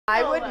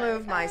I would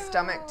move my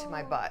stomach to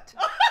my butt.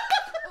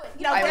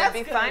 You know, I that's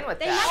would be good. fine with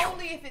that.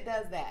 Only if it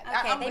does that.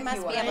 Okay, they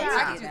must be able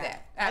to do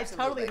that.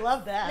 Absolutely. I totally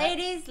love that.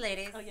 Ladies,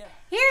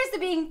 here's to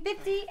being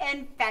 50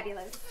 and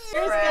fabulous.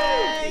 Cheers,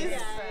 guys.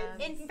 Yes.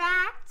 In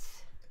fact,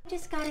 I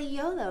just got a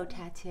YOLO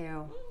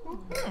tattoo.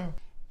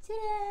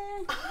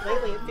 Ta-da!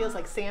 Lately, it feels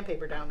like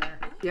sandpaper down there.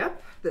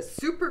 Yep, the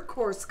super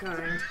coarse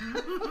kind.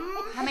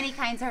 How many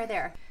kinds are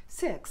there?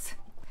 6.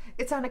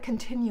 It's on a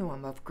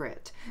continuum of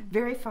grit.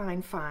 Very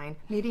fine, fine,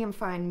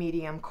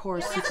 medium,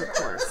 coarse, super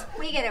coarse.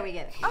 We get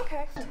it.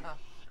 Okay.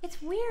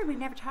 It's weird. We've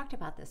never talked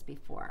about this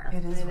before.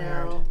 It is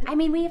weird. I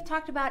mean, we have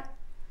talked about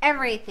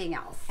everything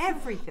else.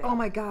 Everything. Oh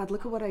my God,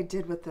 look at what I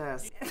did with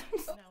this.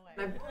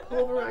 I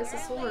pulverized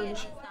this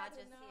orange.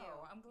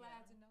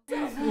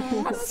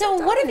 So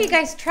what have you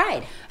guys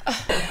tried?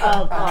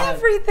 Oh, God.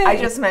 Everything. I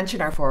just mentioned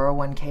our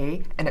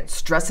 401k, and it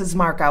stresses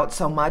Mark out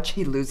so much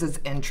he loses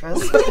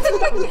interest.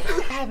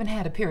 I haven't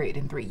had a period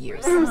in 3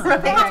 years. That's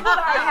what I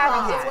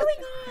haven't had. What's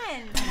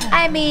going on?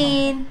 I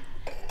mean,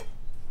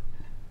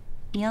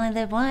 you only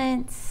live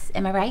once.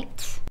 Am I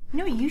right? You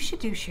know what you should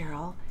do,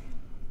 Cheryl,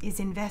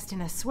 is invest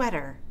in a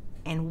sweater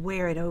and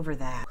wear it over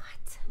that.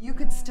 What? You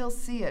could still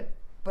see it,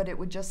 but it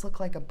would just look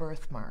like a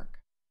birthmark.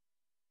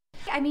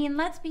 I mean,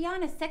 let's be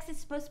honest, sex is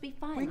supposed to be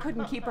fun. We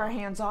couldn't keep our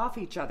hands off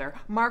each other.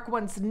 Mark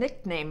once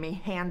nicknamed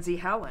me Handsy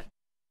Helen.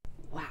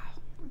 Wow,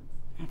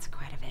 that's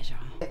quite a visual.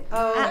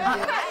 Oh,